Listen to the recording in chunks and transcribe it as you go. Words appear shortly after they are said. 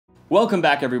Welcome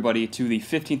back, everybody, to the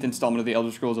 15th installment of the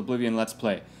Elder Scrolls Oblivion Let's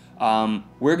Play.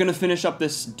 We're going to finish up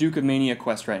this Duke of Mania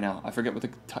quest right now. I forget what the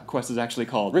quest is actually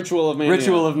called. Ritual of Mania.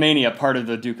 Ritual of Mania, part of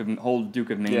the whole Duke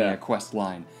of Mania quest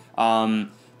line.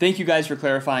 Thank you guys for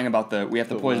clarifying about we have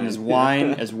to poison his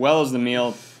wine as well as the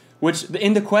meal, which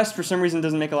in the quest for some reason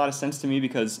doesn't make a lot of sense to me,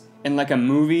 because in like a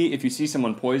movie, if you see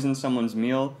someone poison someone's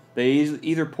meal, they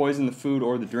either poison the food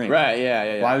or the drink. Right,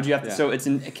 yeah. Why would you have to? So it's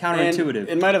counterintuitive. And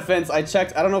in my defense, I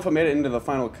checked, I don't know if I made it into the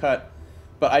final cut,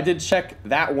 but I did check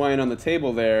that wine on the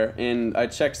table there, and I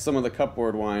checked some of the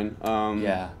cupboard wine.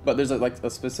 But there's a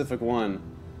specific one.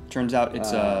 Turns out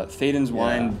it's Thaden's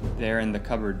wine there in the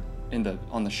cupboard,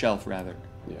 on the shelf rather.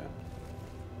 Yeah.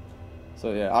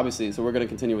 So yeah, obviously, so we're gonna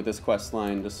continue with this quest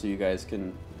line just so you guys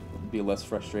can be less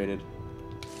frustrated.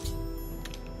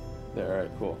 There, all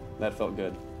right, cool. That felt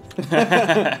good.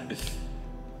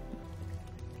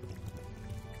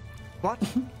 What?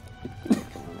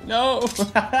 No.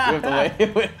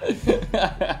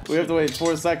 we have to wait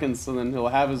 4 seconds, and then he'll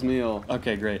have his meal.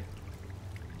 Okay, great.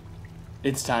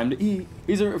 It's time to eat.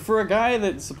 For a guy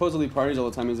that supposedly parties all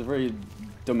the time, he's a very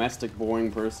domestic,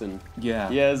 boring person. Yeah.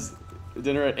 He has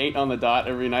dinner at 8 on the dot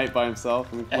every night by himself.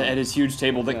 At his huge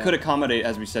table that could accommodate,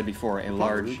 as we said before, a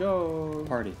large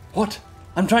party. What?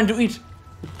 I'm trying to eat.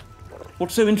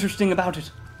 What's so interesting about it?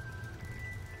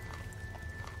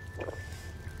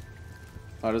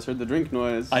 I just heard the drink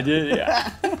noise. I did, yeah.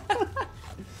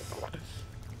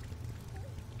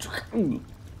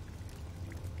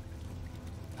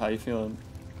 How you feeling?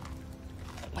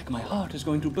 Like my heart is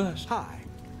going to burst. Hi.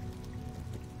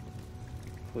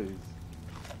 Please.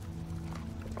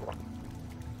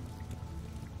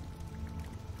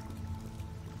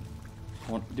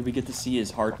 Did we get to see his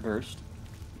heart burst?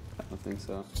 I don't think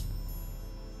so.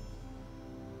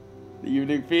 The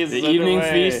evening feast is underway. The evening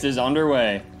feast is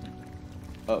underway.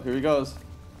 Oh, here he goes.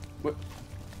 What?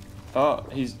 Oh,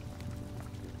 What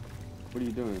are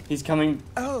you doing? He's coming.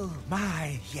 Oh,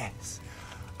 my, yes.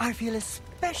 I feel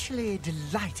especially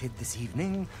delighted this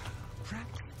evening.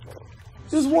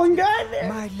 There's one guy there.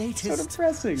 My latest so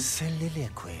depressing.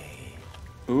 soliloquy.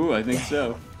 Ooh, I think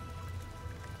so.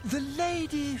 The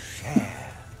lady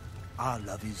fair, our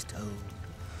love is told,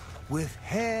 with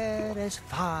hair as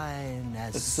fine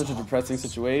as This is such a depressing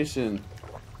situation.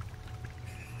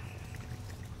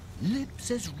 lips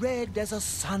as red as a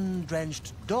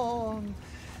sun-drenched dawn,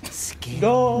 skin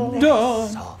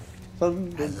as soft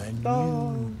as a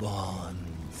newborn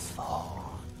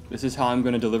fawn. This is how I'm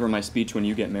going to deliver my speech when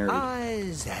you get married.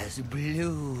 Eyes as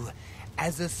blue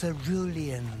as a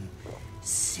cerulean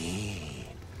sea.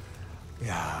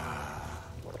 Yeah.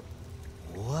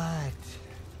 What?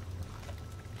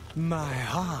 My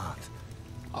heart.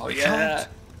 Oh, yeah. Can't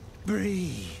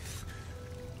breathe.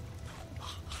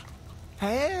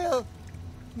 Help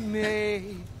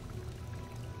me.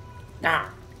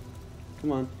 Ah.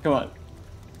 Come on. Come on.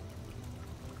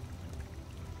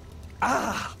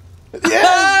 Ah.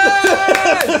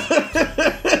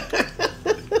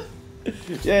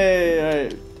 Yay!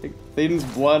 Alright. Thaden's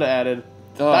blood added.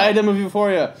 Item of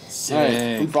Euphoria.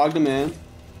 Alright, from Frog to Man.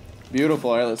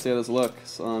 Beautiful. Alright, let's see how this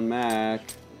looks on Mac.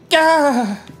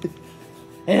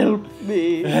 Help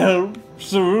me. Help,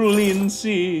 cerulean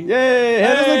sea. Yay! It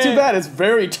doesn't look too bad. It's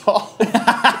very tall.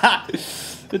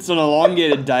 It's an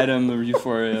elongated diadem of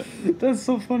Euphoria. That's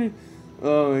so funny.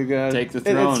 Oh my god. Take the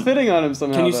throne. It's fitting on him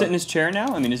somehow. Can you sit in his chair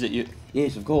now? I mean, is it you?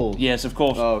 Yes, of course. Yes, of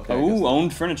course. Oh, okay. Ooh,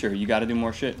 owned furniture. You gotta do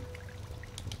more shit.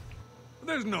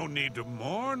 There's no need to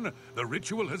mourn. The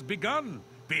ritual has begun.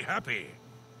 Be happy.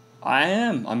 I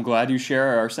am. I'm glad you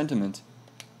share our sentiment.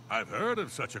 I've heard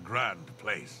of such a grand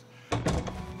place.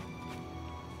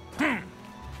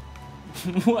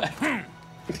 What?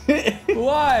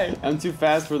 Why? I'm too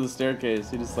fast for the staircase.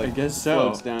 He just like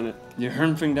floats down it. You're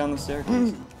humping down the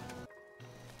staircase.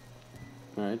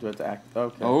 Alright, do I have to act?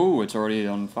 Okay. Oh, it's already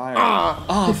on fire.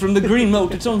 Ah, from the green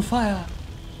moat, it's on fire.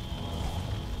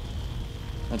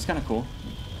 That's kind of cool.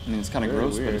 I mean, it's kind of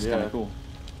gross, weird, but it's kind of cool.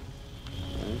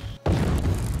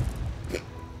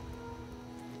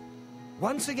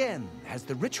 Once again has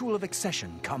the ritual of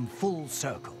accession come full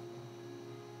circle.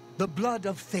 The blood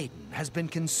of Thaden has been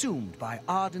consumed by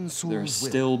Arden Sul's will. There's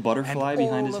still butterfly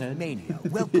behind his head. And all of Mania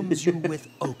welcomes you with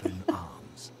open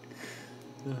arms.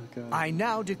 Oh, God. I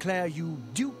now declare you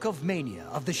Duke of Mania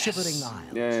of the Shivering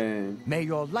Isles. Yay. May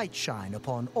your light shine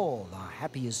upon all our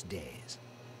happiest days.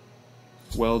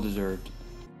 Well deserved.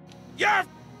 You've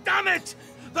done it!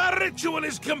 The ritual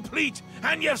is complete,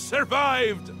 and you've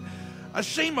survived! A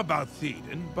shame about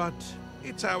Thaden, but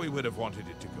it's how he would have wanted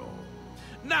it to go.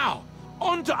 Now,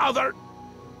 on to other...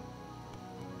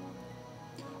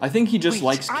 I think he just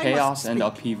likes chaos and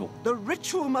upheaval. The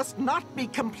ritual must not be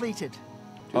completed.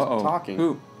 Who's talking?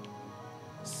 Who?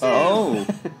 Oh.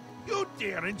 You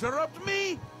dare interrupt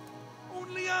me?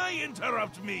 Only I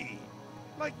interrupt me.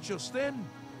 Like just then.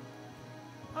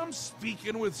 I'm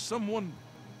speaking with someone.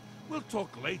 We'll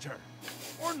talk later.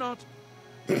 Or not.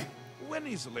 When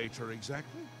is later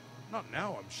exactly? Not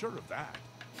now, I'm sure of that.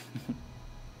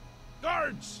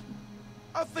 Guards!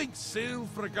 I think Sil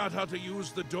forgot how to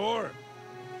use the door.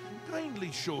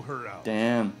 Kindly show her out.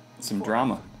 Damn, some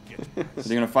drama. Are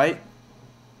they gonna fight?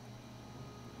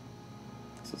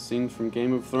 It's a scene from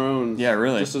Game of Thrones. Yeah,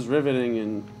 really. Just as riveting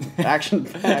and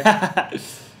action-packed.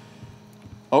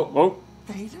 Oh.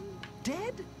 Théoden?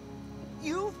 Dead?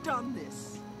 You've done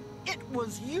this. It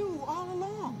was you all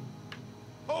along.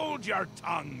 Hold your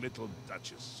tongue, little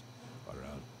Duchess, or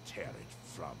I'll tear it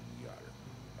from your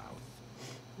mouth.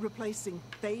 Replacing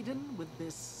Théoden with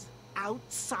this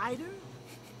outsider?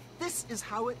 This is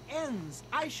how it ends.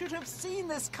 I should have seen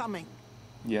this coming.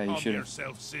 Yeah, you should have.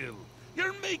 yourself, Sil.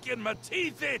 You're making my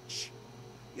teeth itch.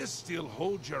 You still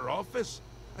hold your office?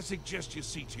 I suggest you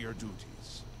see to your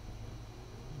duties.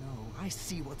 No, I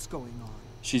see what's going on.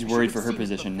 She's worried for her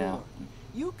position now.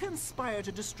 You conspire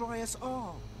to destroy us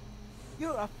all.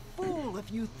 You're a fool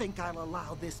if you think I'll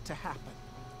allow this to happen.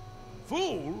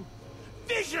 Fool?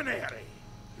 Visionary!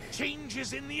 Change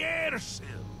is in the air,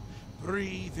 Sil.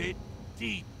 Breathe it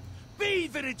deep.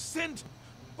 Bathe in its scent.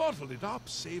 Bottle it up,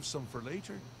 save some for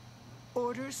later.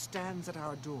 Order stands at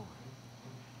our door.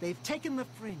 They've taken the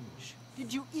fringe.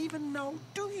 Did you even know?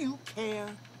 Do you care?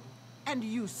 And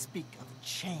you speak of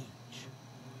change.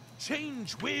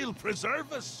 Change will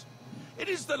preserve us. It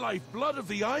is the lifeblood of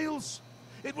the Isles.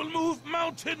 It will move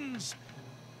mountains.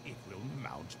 It will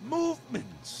mount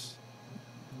movements.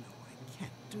 No, I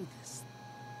can't do this.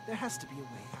 There has to be a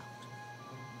way out.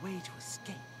 A way to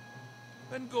escape.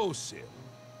 Then go, Sil.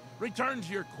 Return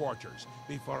to your quarters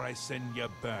before I send you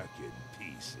back in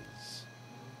pieces.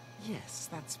 Yes,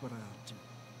 that's what I'll do.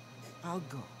 I'll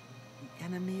go. The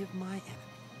enemy of my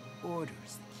enemy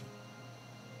orders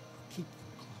the keep.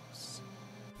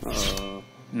 I'll keep them close.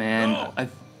 Man, No! I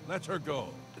Let her go.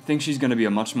 think she's gonna be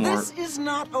a much more... This is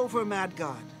not over, Mad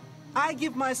God. I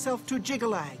give myself to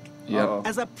Jiggalag. Yep.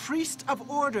 As a priest of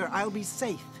order, I'll be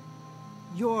safe.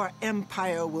 Your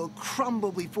empire will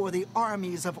crumble before the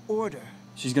armies of order.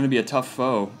 She's gonna be a tough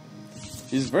foe.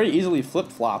 She's very easily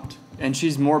flip-flopped. And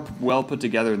she's more well put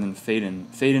together than Théoden.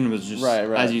 Théoden was just, Right.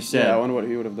 as you said. Yeah, I wonder what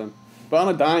he would have done. But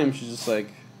on a dime, she's just like...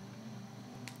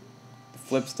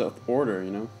 flips to order, you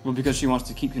know? Well, because she wants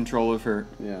to keep control of her...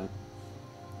 Yeah.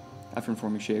 After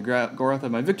informing Shea Gorath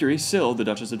of my victory, Sil, the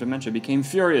Duchess of Dementia, became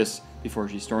furious before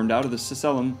she stormed out of the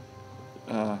Sicellum.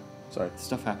 Sorry.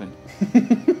 Stuff happened.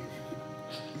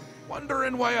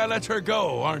 Wondering why I let her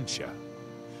go, aren't you?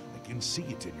 I can see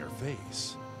it in your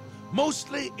face.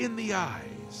 Mostly in the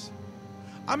eyes.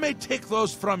 I may take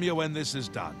those from you when this is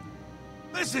done.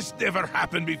 This has never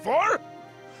happened before.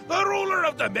 The ruler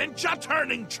of Dementia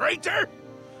turning traitor?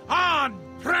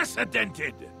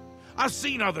 Unprecedented. I've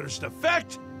seen others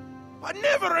defect, but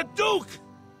never a duke.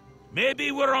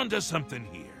 Maybe we're onto something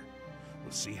here.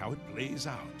 We'll see how it plays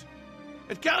out.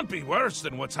 It can't be worse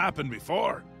than what's happened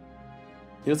before.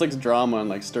 He just likes drama and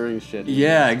like stirring shit.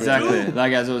 Yeah, exactly. Dude,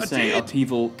 Like as I was saying, did.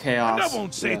 upheaval, chaos. And I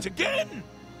won't say it again.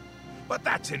 But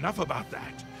that's enough about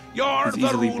that. You're He's the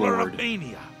easily ruler bored. of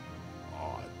Mania.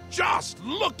 Oh, just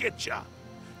look at you.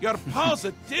 You're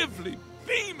positively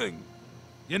beaming.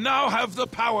 You now have the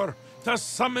power to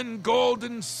summon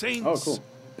golden saints. Oh, cool.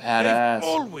 Badass. They've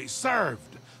always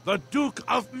served the Duke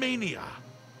of Mania.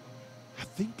 I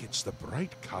think it's the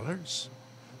bright colors.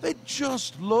 They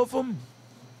just love them.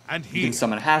 And You here can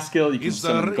summon Haskill, you can is the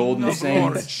summon ring Golden of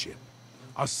Saints. lordship,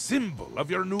 a symbol of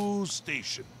your new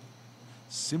station.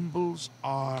 Symbols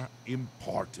are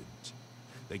important.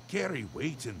 They carry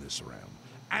weight in this realm,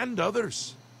 and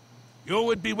others. You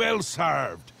would be well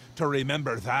served to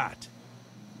remember that.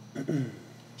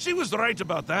 She was right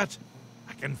about that.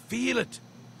 I can feel it.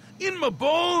 In my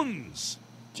bones.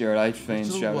 Jared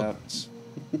Eichfane's Little shout out. ones.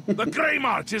 The Grey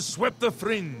March has swept the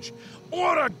fringe.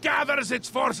 Aura gathers its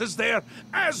forces there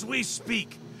as we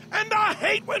speak. And I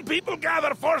hate when people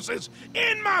gather forces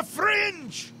in my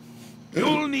fringe.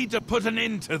 You'll need to put an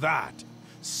end to that.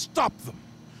 Stop them.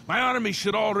 My army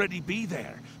should already be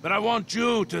there, but I want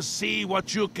you to see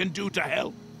what you can do to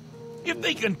help. If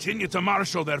they continue to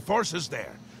marshal their forces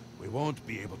there, we won't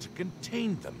be able to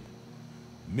contain them.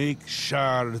 Make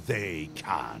sure they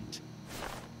can't.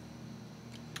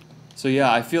 So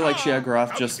yeah, I feel like Shea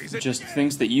Gorath just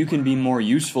thinks that you can be more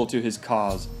useful to his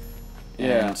cause.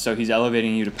 Yeah. And so he's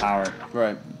elevating you to power.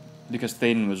 Right. because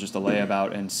Théoden was just a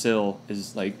layabout, and Syl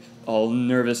is like all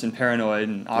nervous and paranoid,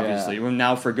 and obviously, well,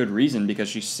 now for good reason, because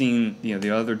she's seen the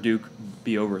other Duke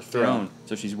be overthrown,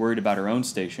 so she's worried about her own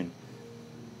station.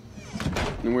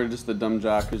 And we're just the dumb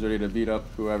jock who's ready to beat up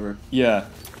whoever. Yeah.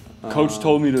 Coach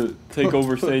told me to take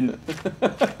over Théoden.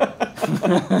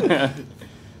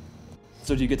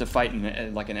 So do you get to fight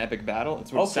in like an epic battle?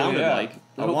 That's what it sounded like.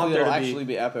 I want there to actually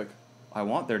be epic. I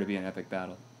want there to be an epic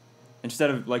battle.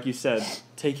 Instead of, like you said,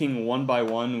 taking one by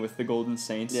one with the Golden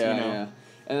Saints, Yeah, yeah.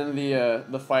 And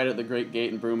then the fight at the Great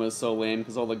Gate in Bruma is so lame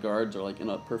because all the guards are like in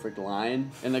a perfect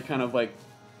line, and they kind of like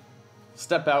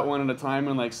step out one at a time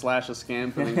and like slash a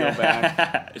scamp and then go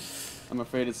back. I'm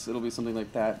afraid it'll be something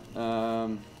like that,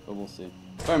 but we'll see.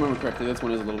 If I remember correctly, this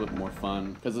one is a little bit more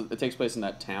fun because it takes place in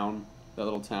that town, that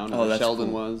little town where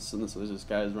Sheldon was, and so there's just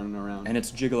guys running around. And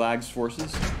it's Jiggalag's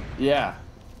forces? Yeah.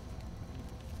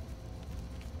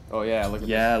 Oh yeah, look at this.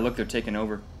 Yeah, look, they're taking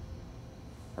over.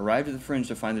 Arrived at the fringe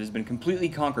to find that it has been completely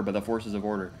conquered by the forces of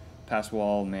order. Pass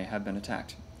wall may have been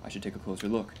attacked. I should take a closer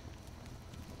look.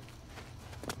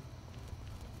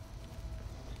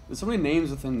 There's so many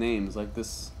names within names, like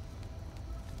this.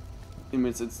 I mean,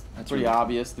 it's pretty really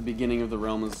obvious. The beginning of the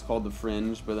realm is called the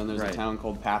Fringe, but then there's a town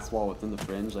called Pathwall within the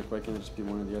Fringe. Like, why can't it just be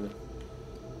one or the other?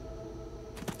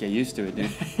 Get used to it,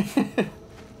 dude.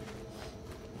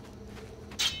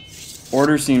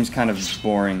 Order seems kind of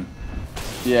boring.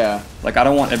 Yeah. Like, I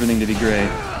don't want everything to be great.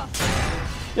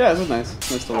 Yeah, this is nice.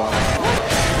 Nice to watch.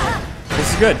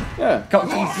 This is good. Yeah. Come,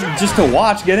 just to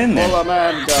watch, get in there. Hola,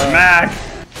 man. Mac.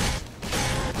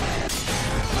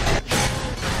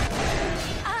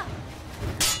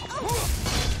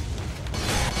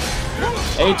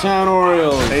 A-Town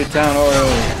Orioles. A-Town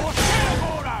Orioles.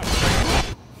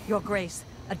 Your Grace,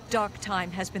 a dark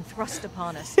time has been thrust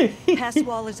upon us. Pass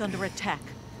wall is under attack.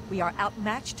 We are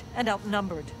outmatched and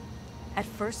outnumbered. At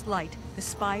first light, the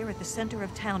spire at the center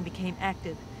of town became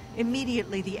active.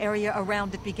 Immediately, the area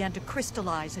around it began to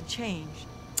crystallize and change.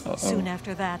 Soon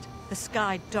after that, the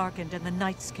sky darkened and the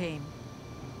nights came.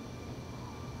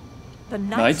 The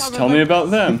Nights? Tell me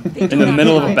about them. In the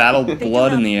middle of a battle,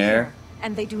 blood in the air.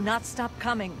 And they do not stop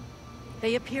coming.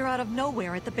 They appear out of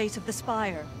nowhere at the base of the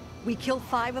spire. We kill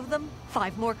 5 of them,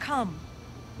 5 more come.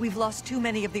 We've lost too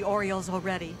many of the Orioles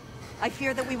already. I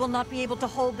fear that we will not be able to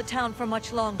hold the town for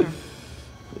much longer.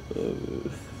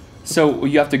 So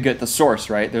you have to get the source,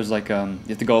 right? There's like you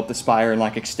have to go up the spire and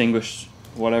like extinguish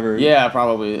whatever. Yeah,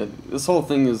 probably. This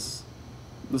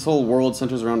whole world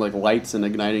centers around like lights and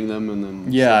igniting them, and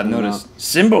then. Yeah, I've noticed.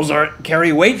 Symbols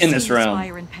carry weight in this realm.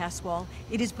 Spire in Passwall.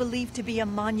 It is believed to be a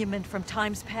monument from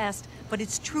times past, but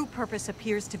its true purpose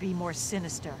appears to be more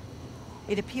sinister.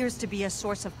 It appears to be a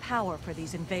source of power for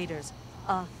these invaders.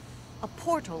 A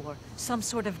portal or some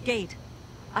sort of gate.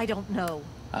 I don't know.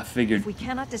 I figured. If we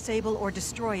cannot disable or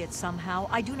destroy it somehow,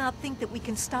 I do not think that we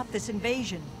can stop this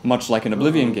invasion. Much like an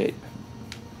Oblivion Gate.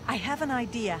 I have an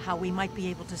idea how we might be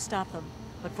able to stop them,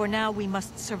 but for now we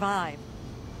must survive.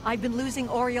 I've been losing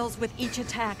Orioles with each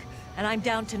attack, and I'm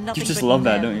down to nothing but You just love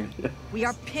that, men. don't you? We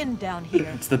are pinned down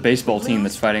here. It's the baseball team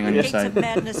that's fighting on your Gates side. of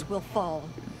madness will fall.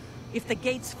 If the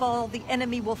gates fall, the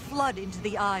enemy will flood into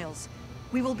the Isles.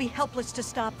 We will be helpless to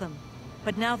stop them.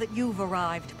 But now that you've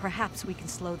arrived, perhaps we can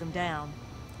slow them down.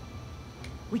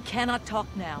 We cannot talk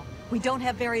now. We don't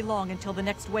have very long until the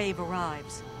next wave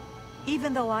arrives.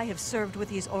 Even though I have served with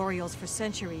these Orioles for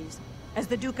centuries, as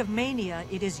the Duke of Mania,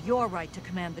 it is your right to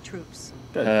command the troops.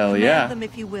 Hell yeah. Command them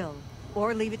if you will,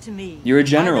 or leave it to me. You're a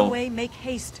general. By the way, make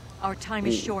haste. Our time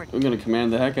is short. We're gonna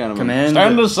command the heck out of them. Command.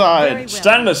 Stand aside. Well.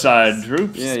 Stand aside,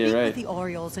 troops. Yeah, you're Speak right. with the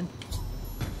Orioles and...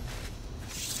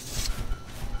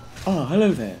 Oh,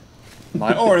 hello there.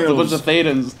 My Orioles. A bunch of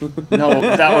Théodens. No,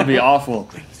 that would be awful.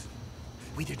 Grace,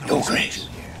 we did not Your expect Grace. you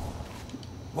here.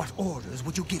 What orders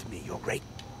would you give me, Your Grace?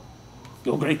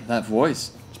 You're great. That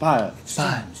voice. Spire. It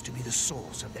seems to be the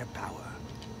source of their power.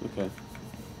 Okay.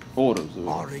 Orders.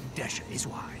 Auric Desha is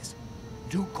wise,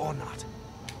 Duke or not.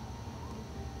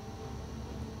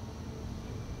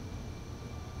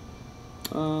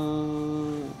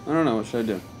 I don't know. What should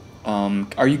I do?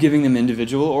 Are you giving them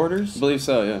individual orders? I believe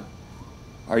so. Yeah.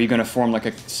 Are you gonna form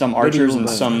like some archers and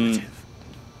some...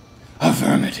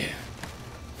 Affirmative.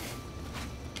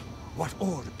 What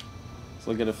order? Let's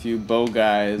look at a few bow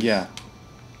guys. Yeah.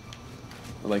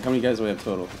 Like, how many guys do we have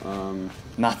total?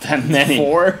 Not that many.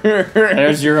 4?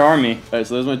 There's your army. Alright,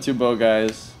 so there's my 2 bow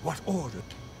guys. What order?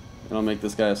 And I'll make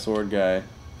this guy a sword guy.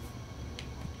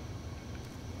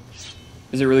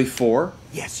 Is it really 4?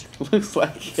 Yes. Looks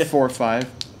like it. 4 or 5?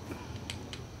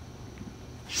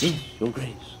 Your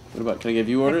Grace. What about, can I give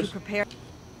you Have you orders? prepared?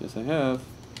 Yes, I have.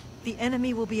 The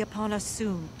enemy will be upon us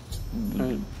soon.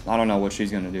 I don't know what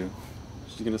she's gonna do.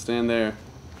 She's gonna stand there.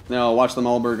 Now watch them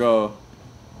all go.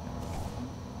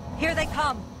 Here they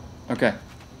come. Okay.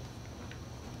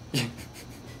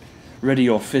 Ready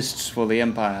your fists for the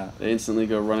Empire. They instantly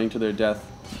go running to their death.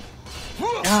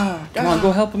 Come on,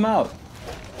 go help him out.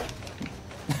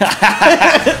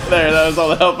 There, that was all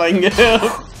the help I can give.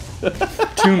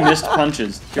 2 missed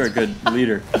punches. You're a good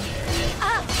leader.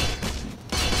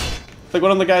 Like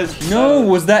one of the guys. No,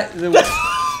 was that the...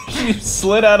 She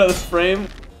slid out of the frame.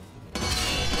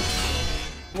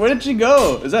 Where did she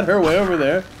go? Is that her way over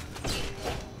there?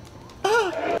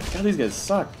 God, these guys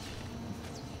suck.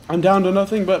 I'm down to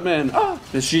nothing but men.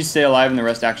 Does she stay alive and the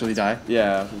rest actually die?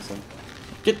 Yeah, I think so.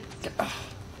 Get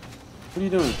what are you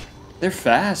doing? They're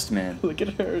fast, man. Look at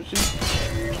her.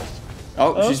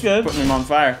 Oh, she's good. putting him on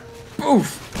fire.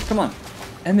 Oof! Come on.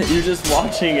 Emmett, you're just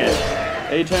watching it.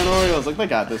 A10 Orioles. Like, they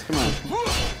got this. Come on.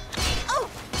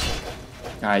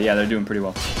 Alright, yeah, they're doing pretty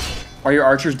well. Are your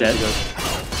archers dead?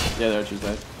 Yeah, the archer's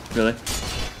dead. Really?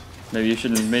 Maybe you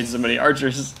shouldn't have made so many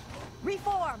archers.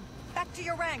 Reform! Back to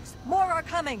your ranks! More are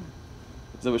coming!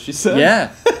 Is that what she said?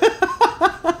 Yeah.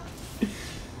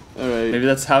 Alright. Maybe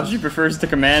that's how she prefers to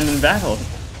command in battle.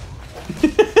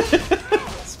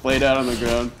 Splayed out on the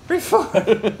ground.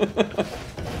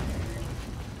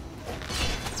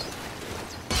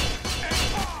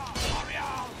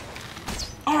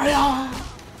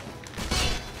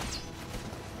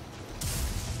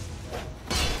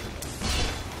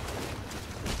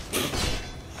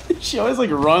 She always like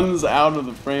runs out of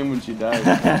the frame when she dies.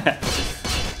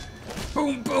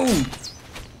 Boom, boom.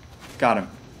 Got him.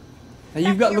 Hey,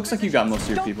 you've got. Looks like you got most of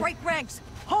your people. Don't break ranks.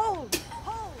 Hold.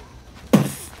 Hold.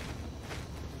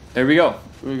 There we go.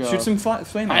 Here we go. Shoot some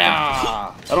flame.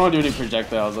 I don't want to do any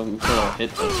projectiles. I'm sure I'll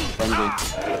hit the friendly.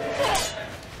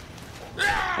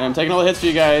 And I'm taking all the hits for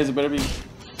you guys. I better be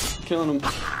killing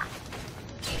them.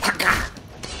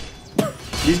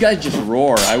 These guys just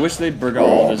roar. I wish they'd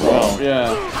burgled as well.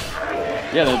 Yeah.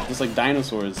 Yeah, they're just like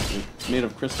dinosaurs. They're made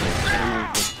of crystal.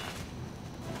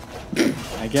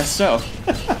 I guess so.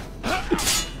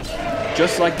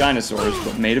 Just like dinosaurs,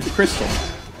 but made of crystal.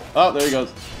 Oh, there he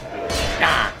goes.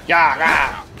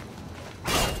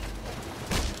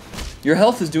 Your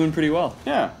health is doing pretty well.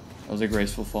 Yeah. That was a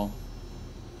graceful fall.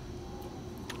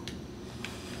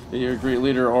 Your great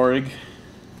leader, Orig,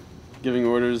 giving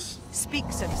orders. Speak,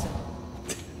 citizen.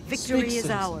 Victory is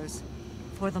ours.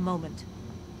 For the moment.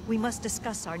 We must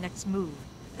discuss our next move.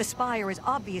 The Spire is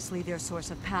obviously their source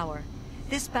of power.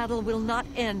 This battle will not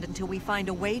end until we find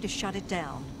a way to shut it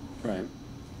down. Right.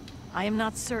 I am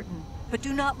not certain, but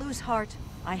do not lose heart.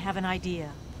 I have an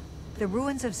idea. The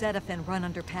ruins of Zedaphin run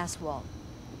under pass wall.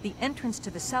 The entrance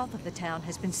to the south of the town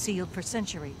has been sealed for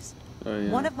centuries. Oh,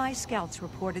 yeah. One of my scouts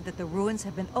reported that the ruins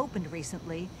have been opened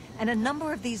recently, and a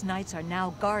number of these knights are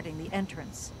now guarding the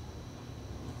entrance.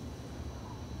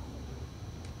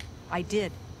 I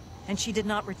did, and she did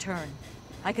not return.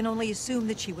 I can only assume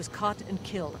that she was caught and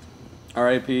killed.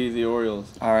 R.I.P. the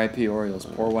Orioles. R.I.P. Orioles.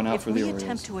 Pour one out for the Orioles. If we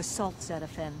attempt to assault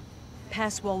Zedaphin,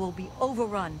 Passwall will be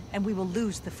overrun and we will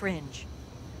lose the Fringe.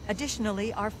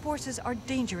 Additionally, our forces are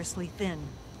dangerously thin.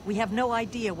 We have no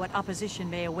idea what opposition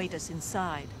may await us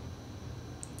inside.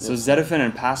 So Zedaphin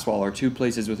and Passwall are 2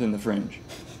 places within the Fringe,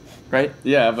 right?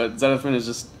 Yeah, but Zedaphin is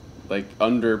just like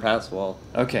under pass wall.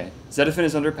 Okay. Zedaphin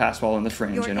is under Passwall in the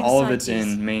Fringe, Your and all of insight it's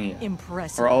is in Mania.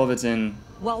 Impressive. Or all of it's in...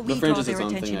 While we The Fringe draw is their its own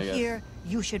thing, attention I guess. here,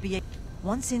 you should be...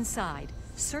 Once inside,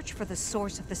 search for the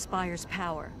source of the Spire's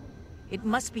power. It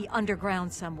must be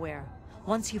underground somewhere.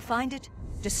 Once you find it,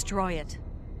 destroy it.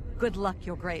 Good luck,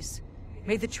 Your Grace.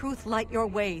 May the truth light your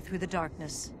way through the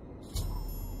darkness.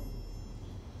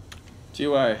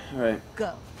 GY. Alright.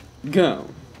 Go. Go.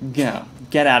 Go.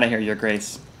 Get out of here, Your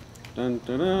Grace. Dun,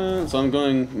 dun, dun. So I'm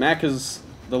going... Mac is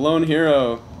the lone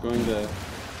hero. Going to...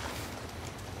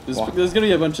 There's gonna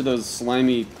be a bunch of those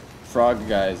slimy frog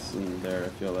guys in there, I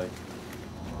feel like.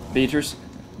 Beaters.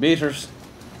 Beaters.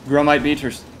 Gromite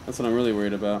beaters. That's what I'm really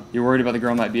worried about. You're worried about the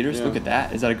Gromite beaters? Yeah. Look at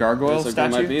that. Is that a gargoyle There's a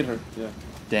statue? Gromite beater. Yeah.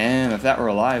 Damn, if that were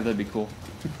alive, that'd be cool.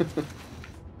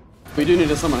 We do need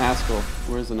to summon Haskell.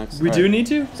 Where's the next? We All do right. need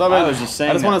to? So I was just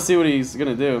saying I just that. want to see what he's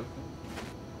gonna do.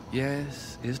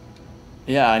 Yes,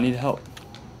 Yeah, I need help.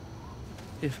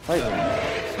 if Fight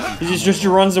him. He just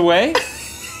runs away?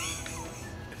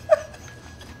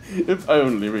 If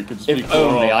only we could speak. If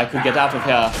only I could get out of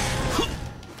here.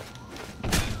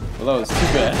 Well, that was too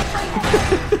bad.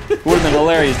 It would have been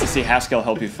hilarious to see Haskell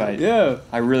help you fight. Yeah.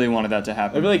 I really wanted that to I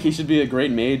happen. feel like he should be a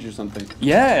great mage or something.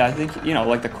 Yeah, I think, you know,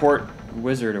 like the court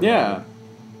wizard or Yeah.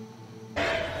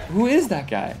 whatever. Who is that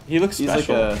guy? He looks He's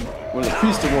special. like a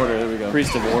priest of order. There we go.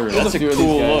 Priest of Order. There's That's a a few of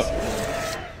cool these look.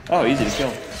 guys. Oh, easy to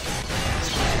kill.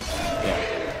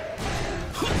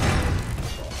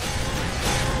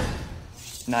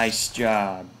 Nice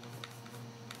job.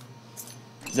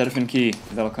 Zetafin key.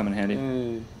 That'll come in handy.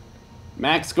 Hey.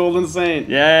 Max Golden Saint.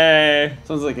 Yay!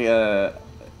 Sounds like a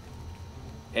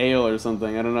ale or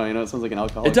something. I don't know. You know, it sounds like an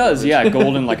alcohol. It does, yeah.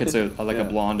 Golden, like it's a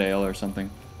blonde ale or something.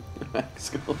 Max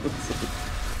Golden Saint.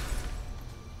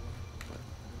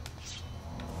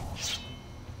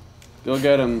 Go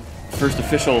get him. First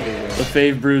official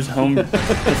LaFave Brews home.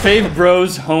 LaFave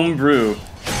Bros home brew.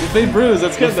 LaFave Brews.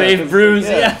 That's good. LaFave Brews.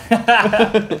 Yeah.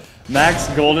 Max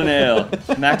Golden Ale.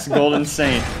 Max Golden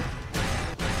Saint.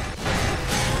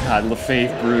 God,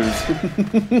 LaFave Brews.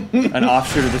 An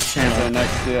offshoot of this channel. So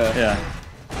next, yeah.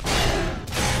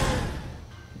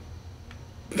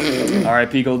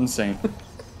 R.I.P. Golden Saint.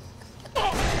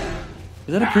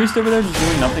 Is that a priest over there just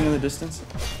doing nothing in the distance?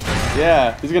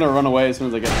 Yeah, he's gonna run away as soon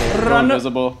as I get there. Go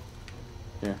invisible.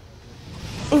 Here.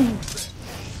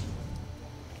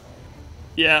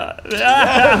 Yeah.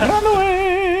 Run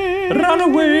away! Run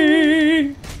away!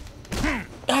 Beat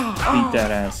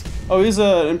that ass. Oh, he's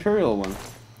an Imperial one.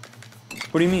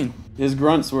 What do you mean? His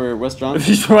grunts were West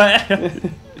Johnson.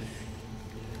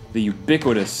 The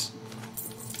ubiquitous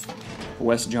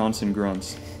West Johnson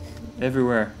grunts.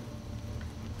 Everywhere.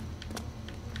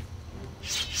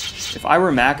 If I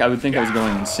were Mac, I would think I was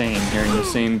going insane hearing the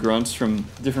same grunts from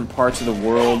different parts of the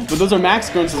world. But those are Max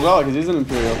grunts as well, because he's an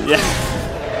Imperial. Yeah.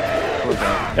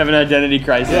 Have an identity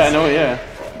crisis. Yeah, I know, yeah.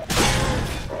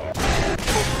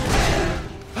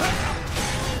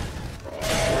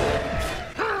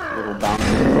 Little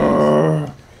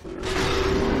bouncer.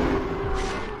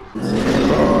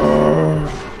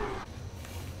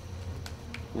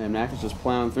 Man, Mac is just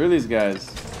plowing through these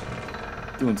guys.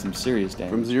 Doing some serious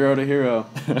damage. From 0 to hero.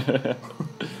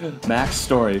 Mac's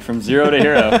story, from 0 to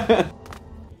hero.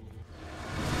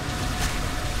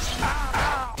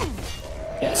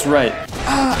 That's right.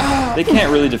 They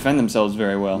can't really defend themselves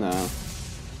very well. No.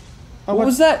 Oh, what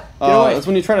was that? Get away. That's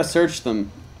when you try to search them.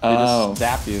 They just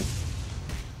zap you.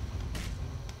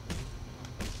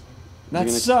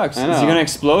 That sucks. Is he gonna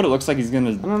explode? It looks like he's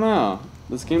gonna... I don't know.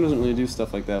 This game doesn't really do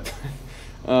stuff like that.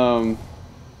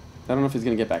 I don't know if he's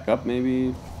gonna get back up,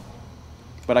 maybe.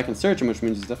 But I can search him, which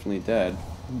means he's definitely dead.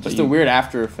 Just a weird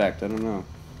after effect. I don't know.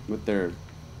 With their...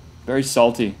 Very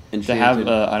salty. Enchanted. To have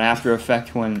an after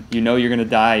effect when you know you're gonna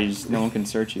die, no one can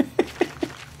search you.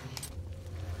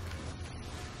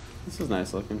 This is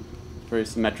nice looking. Very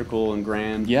symmetrical and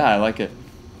grand. Yeah, I like it.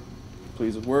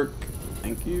 Please work.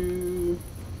 Thank you.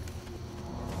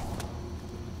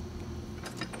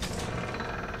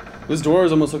 These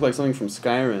doors almost look like something from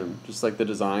Skyrim. Just like the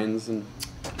designs and...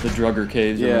 The Drugger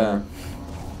caves. Yeah.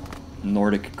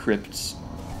 Nordic crypts.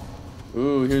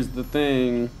 Ooh, here's the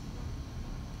thing.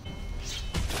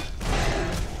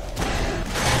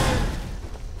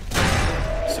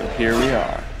 So here we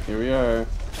are. Here we are.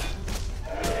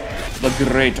 The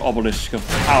great obelisk of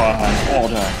power and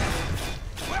order.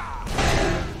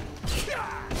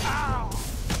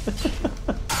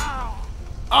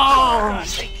 Oh!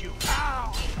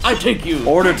 I take you.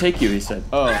 Order take you, he said.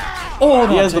 Oh,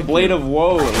 he has the blade of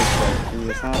woe. It looks like in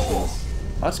this house.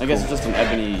 That's cool. I guess it's just an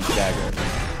ebony dagger.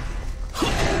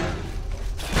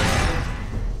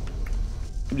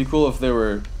 It'd be cool if there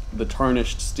were the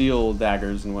tarnished steel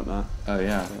daggers and whatnot. Oh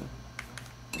yeah.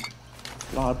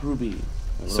 Blood ruby.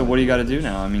 So what do you got to do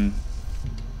now? I mean,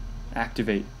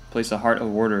 activate. Place a heart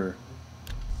of order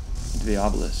into the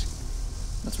obelisk.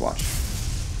 Let's watch.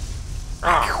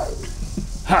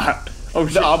 Oh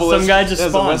shit! Some guy just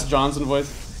spawned. Has a West Johnson voice.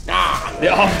 The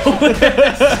obelisk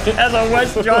has a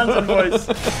West Johnson voice.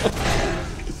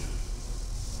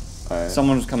 Alright.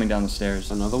 Someone was coming down the stairs.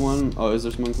 Another one? Oh, is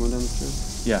there someone coming down the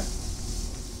stairs? Yeah.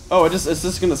 Oh, it's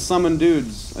just gonna summon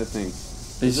dudes, I think.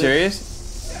 Are you serious?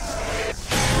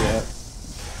 Yeah.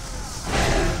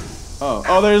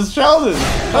 Oh, there's Sheldon!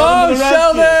 Oh,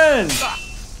 Sheldon!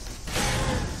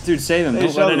 Dude, save him. Hey,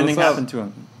 Don't Sheldon, let anything what's up? happen to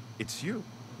him. It's you.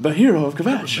 The hero of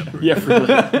Kavash. Yeah, for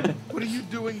real. What are you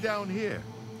doing down here?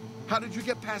 How did you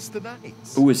get past the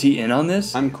knights? Ooh, is he in on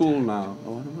this? I'm cool now.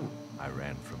 Oh, I don't know. I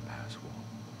ran from Passwall.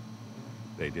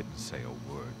 They didn't say a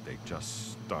word. They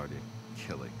just started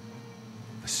killing.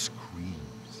 The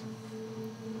screams.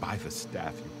 By the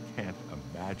staff, you can't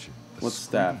imagine the What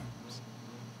staff?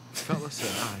 Fellas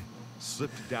and I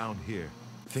slipped down here.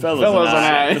 The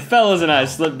fellas and I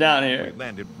slipped down We here.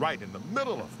 landed right in the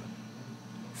middle of them.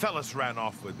 Fellas ran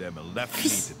off with them and left me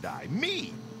to die.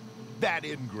 Me! That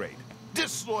ingrate.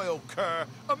 Disloyal cur.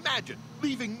 Imagine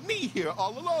leaving me here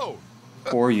all alone.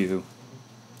 For you.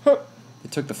 They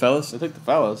took the fellas? They took the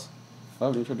fellas.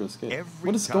 Oh, he tried to escape. Every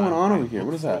What is time going on I over here? look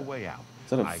What is for that? a way out, Is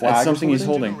that a I flag? That's or something he's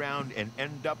something? holding. around and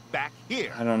end up back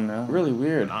here. I don't know. Really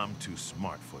weird. But I'm too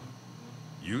smart for them.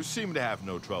 You seem to have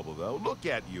no trouble, though. Look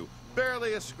at you.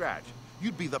 Barely a scratch.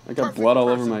 You'd be the I got perfect blood all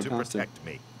over person my to costume. protect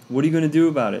me. What are you gonna do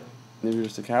about it? Maybe you're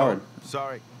just a coward. Oh,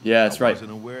 sorry. Yeah, that's I right.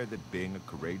 wasn't aware that being a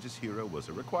courageous hero was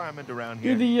a requirement around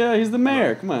You're here. he's the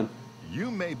mayor. Come on. You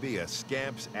may be a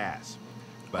scamp's ass,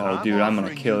 but Oh, dude, I'm gonna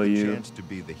offering kill the you. chance to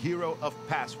be the hero of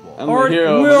Passwall. I'm Already- the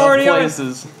hero we of the already are.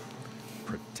 places.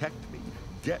 Protect me,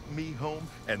 get me home,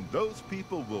 and those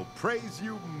people will praise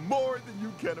you more than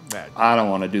you can imagine. I don't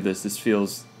want to do this. This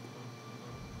feels.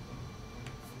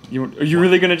 Are you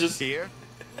really gonna just? Here?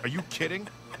 Are you kidding?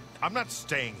 I'm not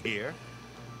staying here.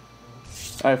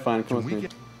 Alright, fine. Come Can with we me.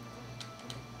 get...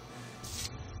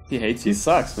 He hates He you.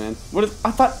 sucks, man. What is?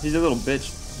 I thought. He's a little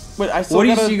bitch. Wait, I still What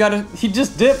do gotta, you gotta? He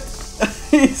just dipped.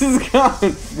 He's just gone.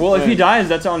 Well, if he Wait. dies,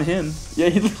 that's on him. Yeah,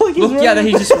 he look like he's Look, yeah, that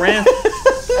running. he just ran.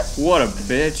 What a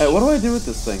bitch. Hey, what do I do with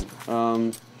this thing?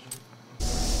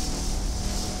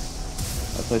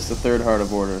 I placed the third heart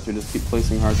of order. So we just keep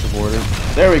placing hearts of order.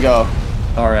 There we go.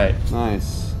 All right,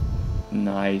 Nice.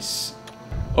 nice.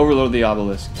 Overload the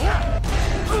obelisk.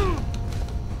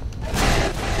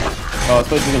 Oh, this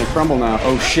place is gonna crumble now.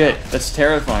 Oh shit, that's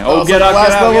terrifying. Oh, Oh, it's get like out, the get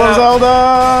last out, level of get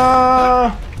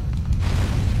out.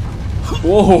 Zelda.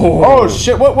 Whoa. Oh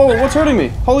shit! Whoa, what's hurting me?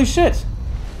 Holy shit!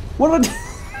 What did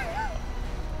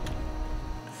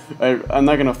I do? I'm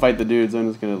not gonna fight the dudes. I'm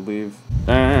just gonna leave.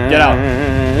 Get out.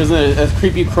 There's a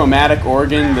creepy chromatic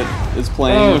organ that is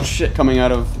playing. Oh, shit. Coming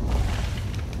out of.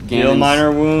 Heal Ganon's-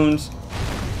 minor wounds.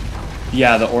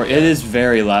 Yeah, it is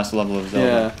very last level of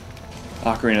Zelda.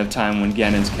 Yeah. Ocarina of Time when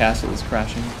Ganon's castle is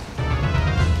crashing.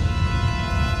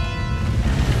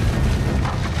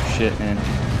 Shit, man.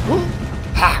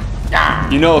 Ha!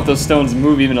 You know if those stones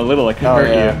move even a little, it could hurt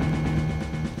yeah.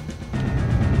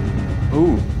 you.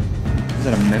 Ooh. Is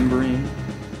that a membrane?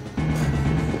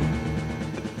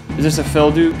 Is this a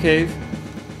Feldu cave?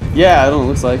 Yeah, I don't know. It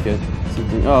looks like it.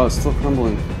 Oh, it's still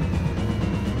crumbling.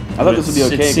 I thought this would be It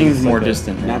okay. 'cause seems it's more like a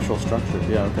distant, right? Natural structure.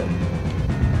 Yeah. Okay.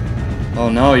 Oh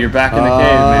no, you're back in the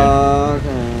cave, man.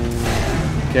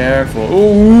 Okay. Careful.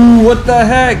 Ooh, what the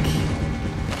heck?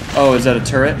 Oh, is that a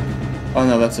turret? Oh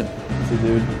no, that's it. It's a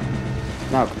dude.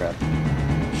 Oh crap.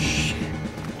 Shit.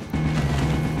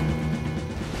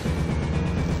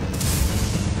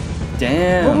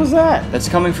 Damn. What was that? That's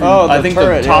coming from, Oh, the I think,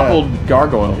 turret, the toppled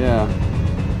gargoyle. Yeah.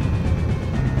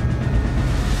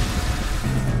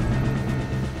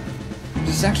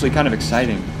 This is actually kind of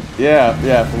exciting. Yeah,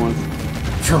 for once.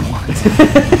 For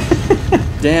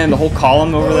once. Damn, the whole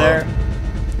column over there.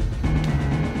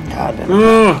 God damn it.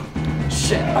 Ugh.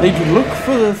 Shit. I need to look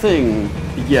for the thing.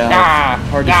 Yeah,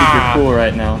 hard to keep your cool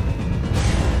right now.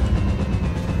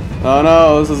 Oh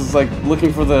no, this is like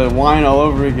looking for the wine all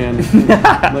over again.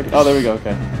 Like, oh, there we go,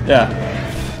 okay. Yeah.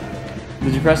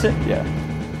 Did you press it? Yeah.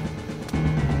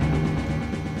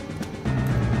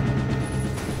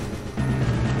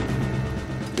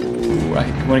 Ooh,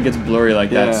 when it gets blurry like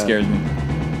that, it Yeah. scares me.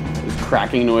 There's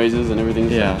cracking noises and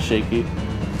everything's Yeah. like shaky.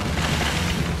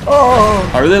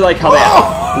 I really like how they.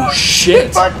 Oh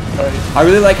shit! I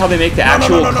really like how they make the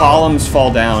actual columns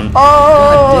fall down.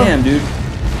 God damn, dude.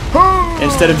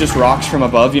 Instead of just rocks from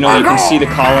above, you know, you can see the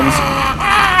columns.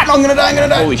 I'm gonna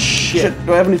die. Holy shit.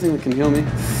 Do I have anything that can heal me?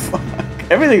 Fuck.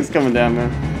 Everything's coming down,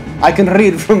 man. I can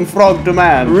read from frog to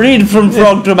man. Read from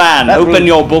frog to man. That Open really-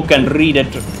 your book and read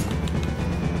it.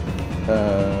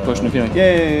 Potion of healing.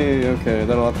 Yay, okay,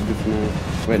 that'll have to do for now.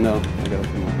 Wait, no, I got it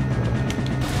for now.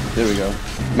 There we go.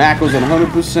 Mac was at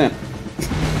 100%.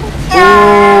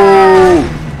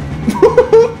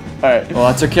 Alright, Well,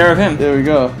 that took care of him. there we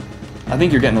go. I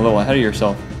think you're getting a little ahead of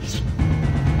yourself.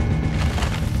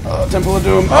 Temple of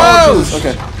Doom. Oh, Jesus.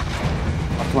 Okay.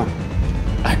 Oh, come on.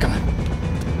 Ah, come on.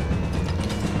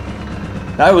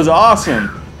 That was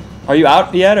awesome. Are you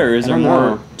out yet, or is I there don't more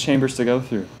know. chambers to go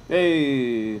through?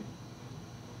 Hey.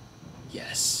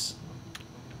 Yes.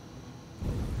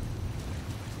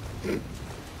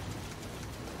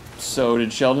 So,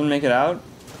 did Sheldon make it out?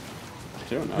 I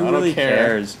don't know. Who I don't really care.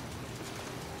 cares?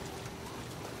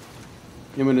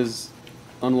 Him and his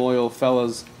unloyal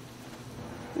fellas.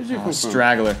 Where'd you come from?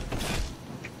 Straggler.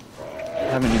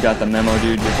 Haven't you got the memo,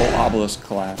 dude? Your whole obelisk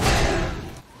collapsed.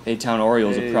 A-Town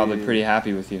Orioles are probably Hey. pretty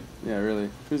happy with you. Yeah, really.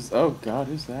 Who's? Oh God,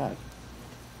 who's that?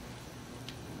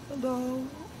 Hello,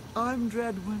 I'm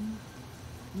Dreadwin.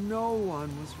 No one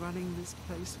was running this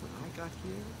place when I got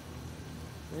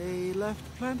here. They left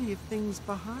plenty of things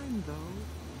behind,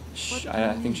 though. Shh,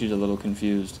 I think she's a little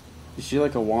confused. Is she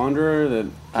like a wanderer that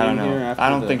came I don't know. here after I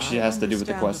don't the- think she has to do with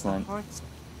the understand quest that line. the hearts-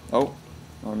 Oh,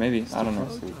 Or maybe, I don't know.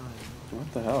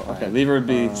 What the hell? Okay, lever would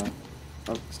be...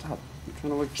 oh, stop. I'm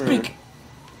trying to look for... Speak!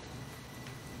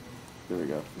 There we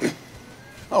go.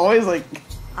 Always like...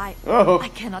 I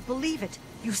cannot believe it.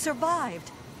 You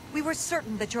survived. We were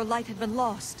certain that your light had been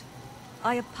lost.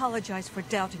 I apologize for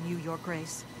doubting you, Your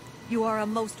Grace. You are a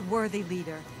most worthy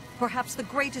leader. Perhaps the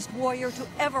greatest warrior to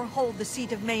ever hold the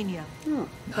seat of Mania.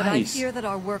 But I fear that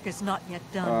our work is not yet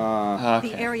done.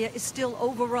 The area is still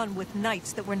overrun with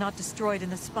knights that were not destroyed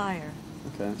in the spire.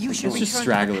 Okay. You should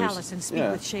return to the palace and speak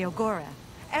with Sheogora.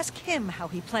 Ask him how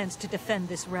he plans to defend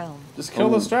this realm. Just kill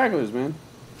the stragglers, man.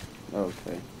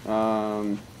 Okay.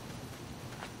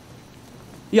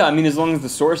 Yeah, I mean, as long as the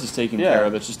source is taken care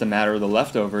of, it's just a matter of the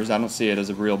leftovers. I don't see it as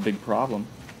a real big problem.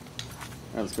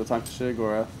 Alright, let's go talk to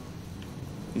Sheogora.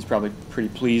 He's probably pretty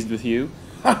pleased with you.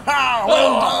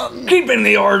 Well done! Keeping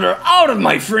the order out of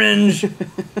my fringe!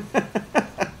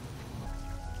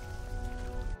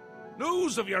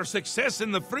 News of your success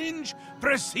in the fringe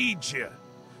precedes you.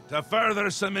 To further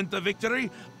cement the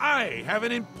victory, I have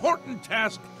an important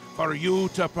task for you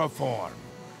to perform.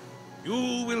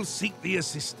 You will seek the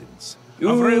assistance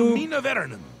of Relmina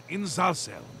Vernum in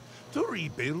Zalselm to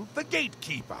rebuild the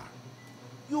gatekeeper.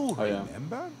 You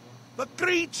remember? The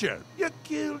creature you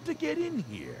killed to get in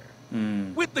here.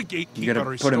 With the gatekeeper You gotta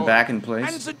restored put him back in place.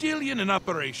 and Zedillion in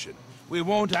operation, we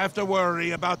won't have to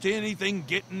worry about anything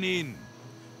getting in.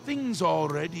 Things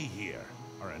already here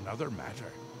are another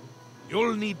matter.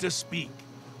 You'll need to speak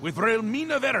with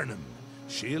Relmina Vernum.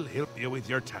 She'll help you with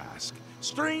your task.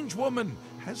 Strange woman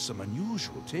has some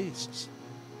unusual tastes.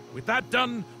 With that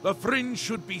done, the fringe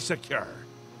should be secure.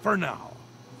 For now.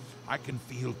 I can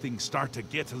feel things start to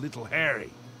get a little hairy.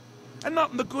 And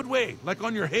not in the good way, like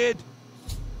on your head.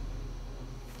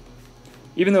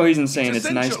 Even though he's insane, it's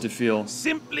nice to feel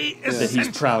simply that he's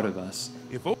proud of us.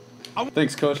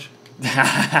 Thanks, Coach.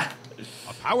 A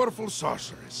powerful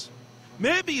sorceress.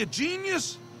 Maybe a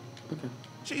genius. Okay.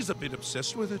 She's a bit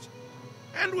obsessed with it.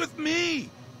 And with me.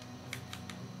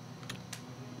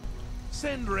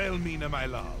 Send Relmina my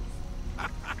love.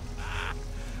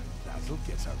 That'll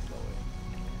get her going.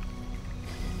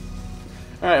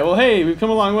 Alright, well hey, we've come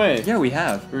a long way. Yeah, we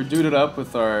have. We're duded up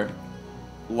with our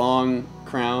long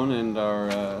crown and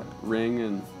our ring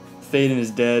and... Théoden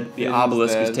is dead. The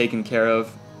obelisk is taken care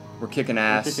of. We're kicking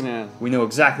ass. We're kicking ass. We know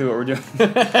exactly what we're doing.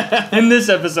 In this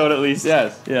episode, at least.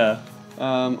 Yes. Yeah.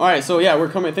 Alright, so yeah,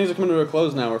 things are coming to a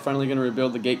close now. We're finally going to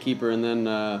rebuild the gatekeeper and then...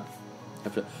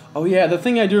 Oh yeah, the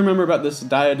thing I do remember about this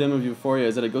diadem of Euphoria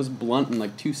is that it goes blunt in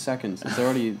like 2 seconds. It's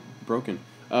already broken.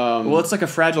 Well, it's like a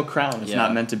fragile crown. It's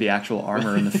not meant to be actual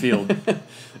armor in the field.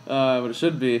 But it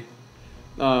should be.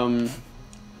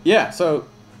 Yeah, so...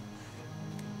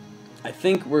 I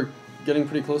think we're getting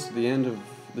pretty close to the end of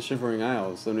the Shivering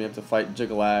Isles. Then we have to fight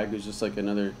Jiggalag, who's just like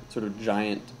another sort of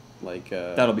giant, like...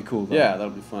 That'll be cool, though. Yeah, that'll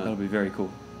be fun. That'll be very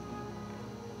cool.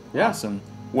 Yeah. Awesome.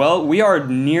 Well, we are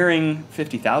nearing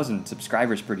 50,000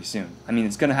 subscribers pretty soon. I mean,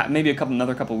 it's going to maybe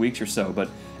another couple weeks or so, but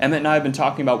Emmett and I have been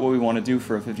talking about what we want to do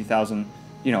for a 50,000,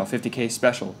 a 50K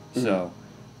special. So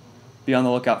be on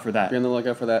the lookout for that. Be on the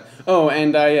lookout for that. Oh,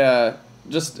 and I,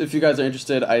 just if you guys are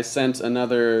interested, I sent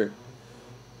another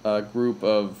group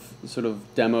of sort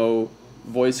of demo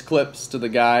voice clips to the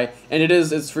guy, and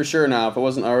it's for sure now. If it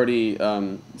wasn't already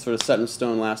sort of set in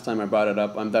stone last time I brought it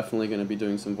up, I'm definitely going to be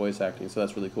doing some voice acting, so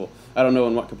that's really cool. I don't know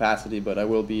in what capacity, but I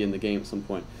will be in the game at some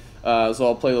point. So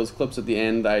I'll play those clips at the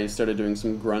end. I started doing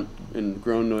some grunt and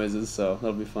groan noises, so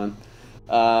that'll be fun.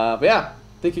 But yeah,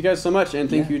 thank you guys so much, and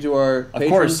thank you to our patrons. Of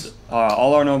course,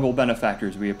 all our noble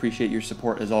benefactors. We appreciate your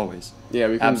support as always. Yeah,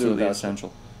 we couldn't absolutely do it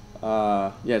essential.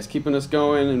 Yeah, it's keeping us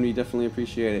going, and we definitely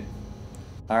appreciate it.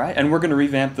 All right, and we're going to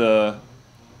revamp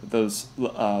those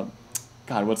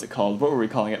God, what's it called? What were we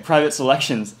calling it? Private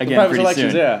selections again. Private pretty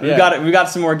selections, soon. yeah. We got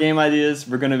some more game ideas.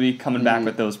 We're going to be coming back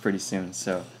with those pretty soon.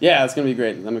 So yeah, it's going to be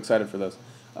great. I'm excited for those.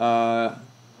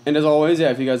 And as always,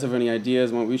 if you guys have any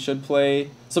ideas on what we should play,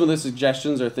 some of the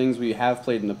suggestions are things we have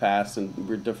played in the past, and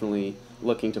we're definitely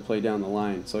looking to play down the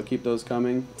line. So keep those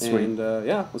coming. Sweet. And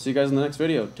yeah, we'll see you guys in the next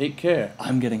video. Take care.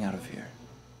 I'm getting out of here.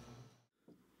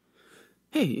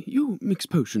 Hey, you mix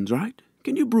potions, right?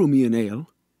 Can you brew me an ale?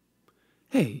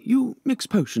 Hey, you mix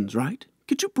potions, right?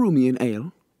 Could you brew me an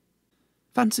ale?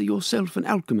 Fancy yourself an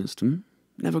alchemist,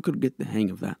 Never could get the hang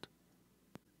of that.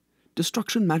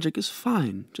 Destruction magic is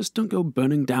fine, just don't go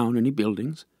burning down any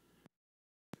buildings.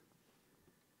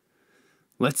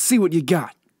 Let's see what you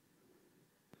got.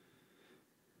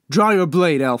 Draw your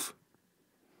blade, elf.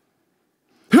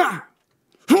 Ha!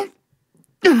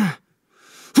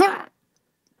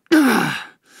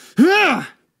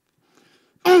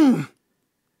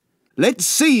 Let's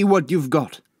see what you've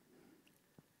got.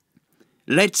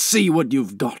 Let's see what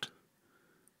you've got.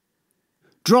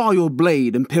 Draw your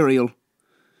blade, Imperial.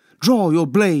 Draw your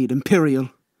blade, Imperial.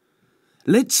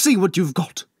 Let's see what you've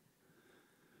got.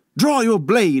 Draw your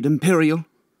blade, Imperial.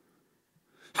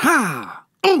 Ha!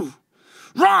 Ooh!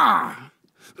 Rah!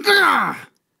 Gah!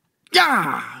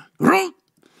 Gah! Ru!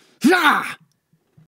 Ya!